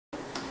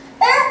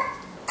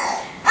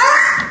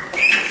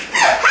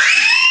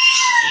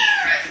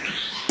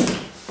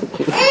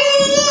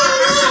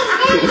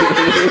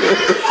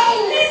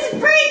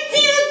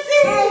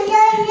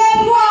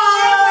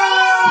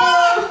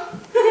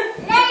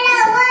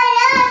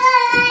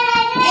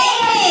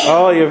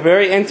Oh, you're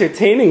very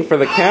entertaining for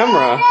the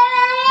camera.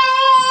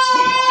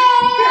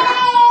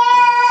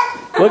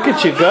 Look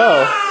at you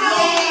go.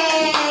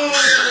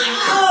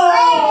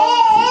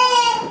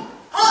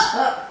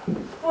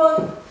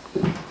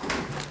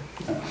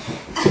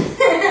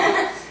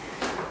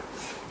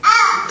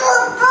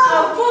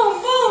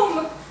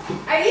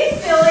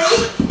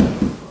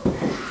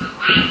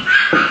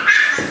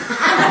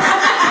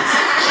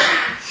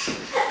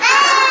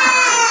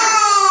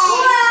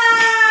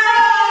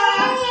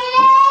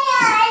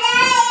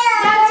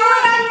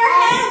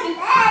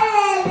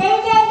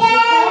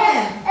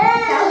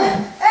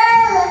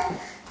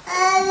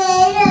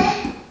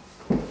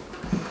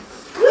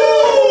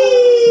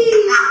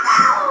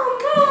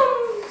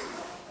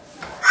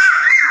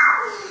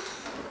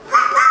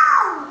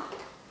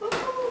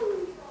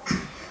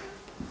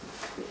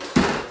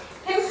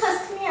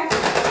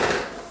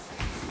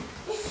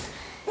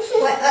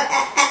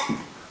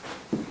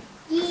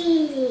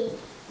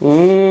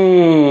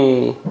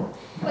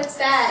 What's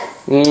that?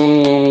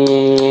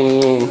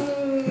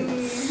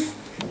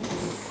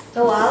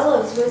 Oh,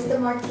 olives. Where's the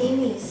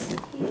martinis?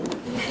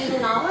 You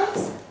eating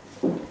olives?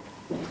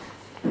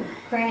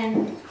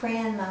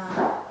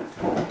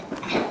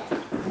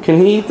 Can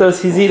he eat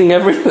those? He's eating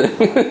everything.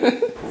 He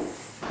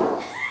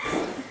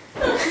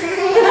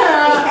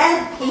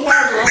has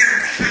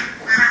one.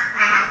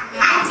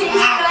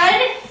 Tastes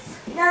good?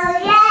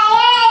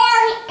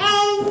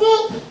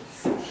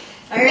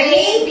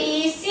 A,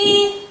 B, C,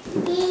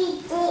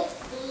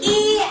 E,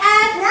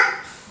 F,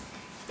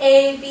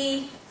 A,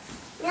 B,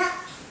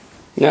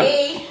 No.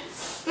 A,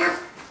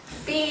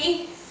 B,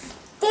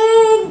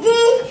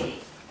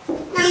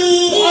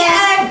 E,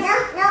 F.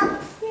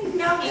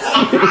 No.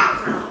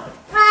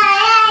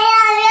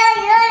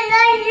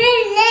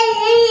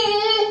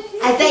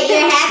 I bet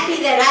you're happy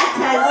that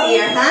Atta's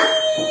here, huh?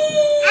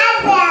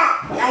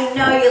 I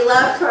know you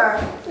love her.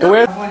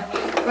 Where?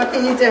 What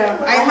can you do?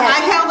 I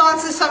held on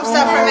to some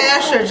stuff from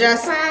Asher.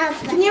 Just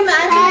Can you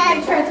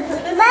imagine if I tried to put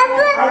this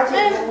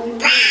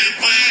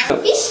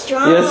in? He's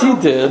strong. Yes, you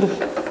did.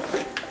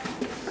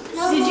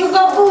 Did you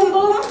go boom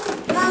boom?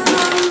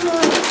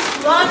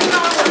 Long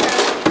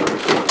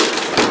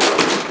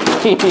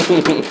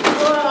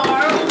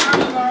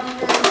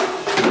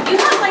You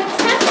have like 10.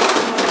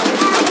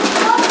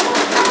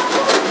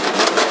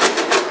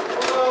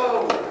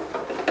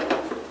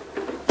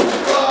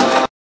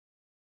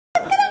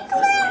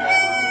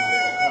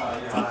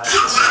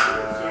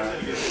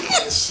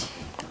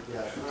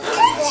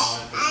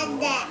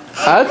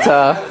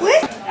 Atta.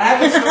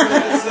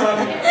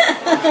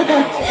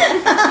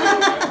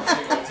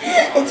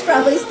 It's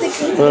probably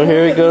sticking. Oh,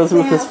 here he goes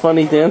with his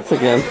funny dance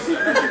again.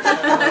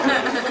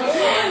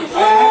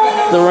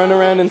 The run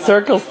around in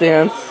circles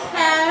dance.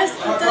 Pass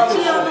the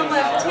duchy on the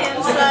left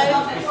hand side.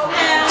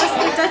 Pass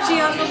the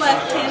duchy on the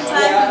left hand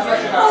side.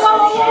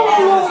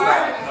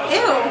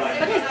 Ew,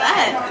 what is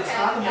that?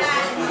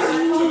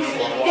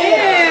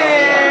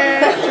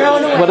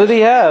 Ew. What did he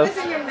have? What's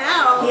in your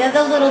mouth? The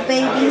other little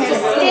baby It's a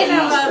has skin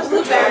of a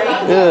blueberry.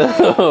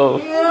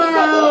 Ew.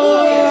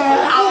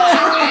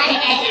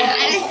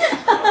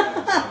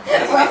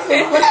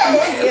 Russell's looking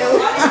to you.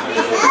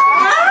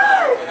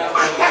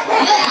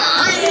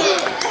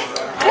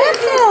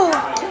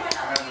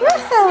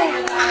 Russell!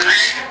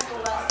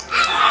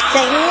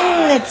 Say,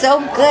 it's so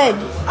good.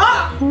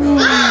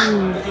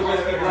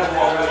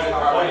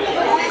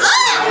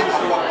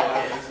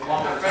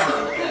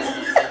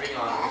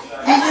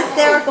 He's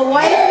hysterical.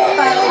 Why is this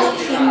bottle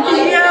looking?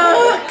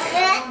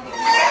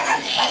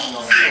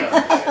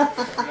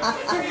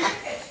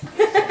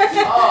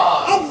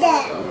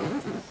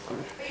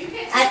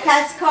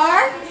 Atta's car?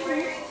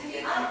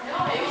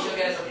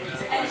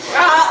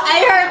 I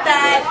heard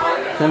that.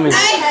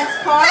 Atta's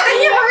car? I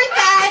heard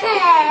that.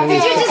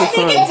 Did you just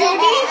make a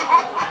duty?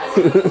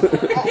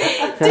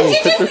 Did you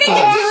just make a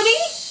duty?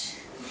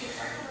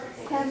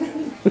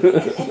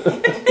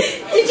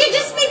 Did you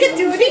just make a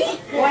duty?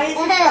 Why is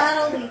the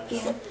bottle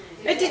leaking?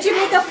 Or did you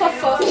make a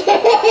fuff-fuff?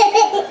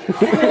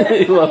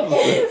 He loves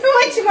it.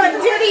 Which one,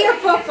 duty or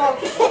fuff-fuff?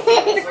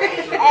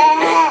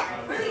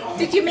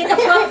 Did you make a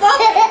fuff-fuff?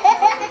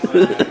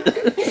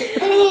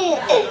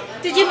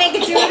 Did you make a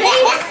duty?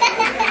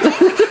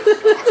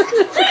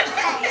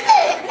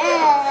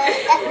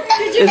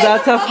 Is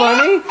that so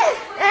funny?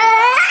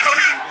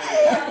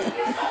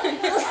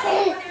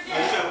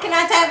 Can I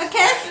have a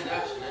kiss?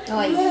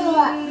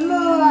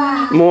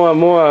 More.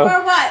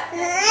 Or what?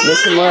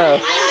 Make him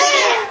laugh.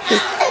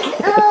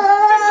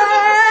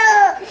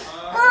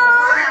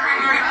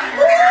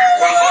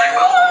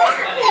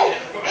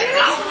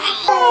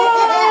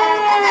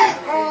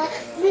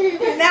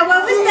 Now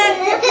what was that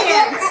in your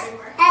pants?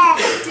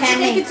 Did you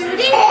make a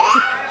duty?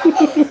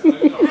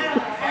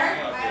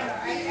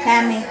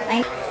 Tammy,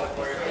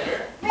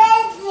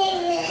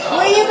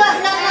 where you got?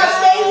 No,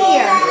 stay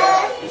here.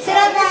 Sit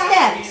on the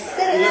steps.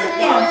 Sit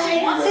down.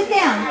 Sit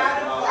down.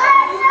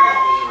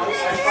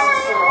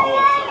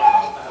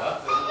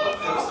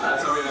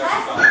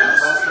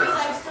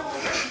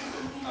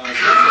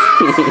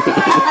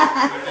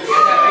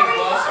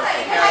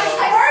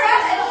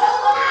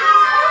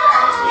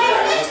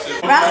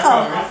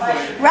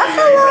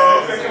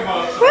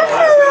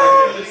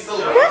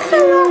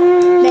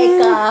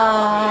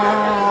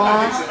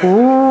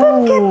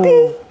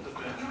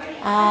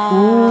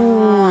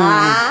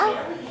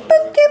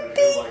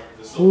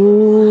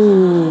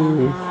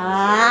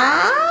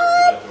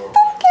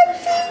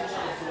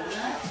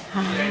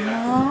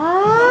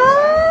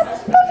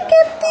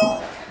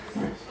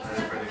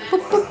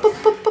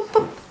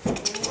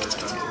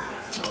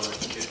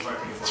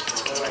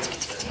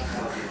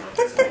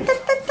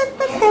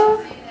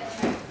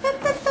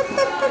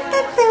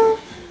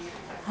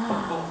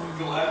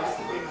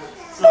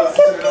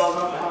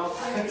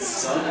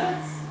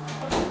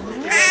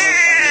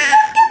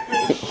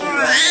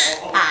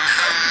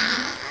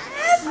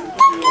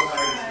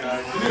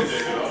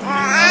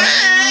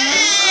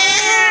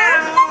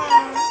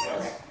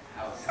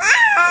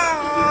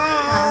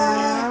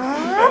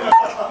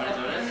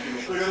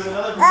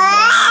 another.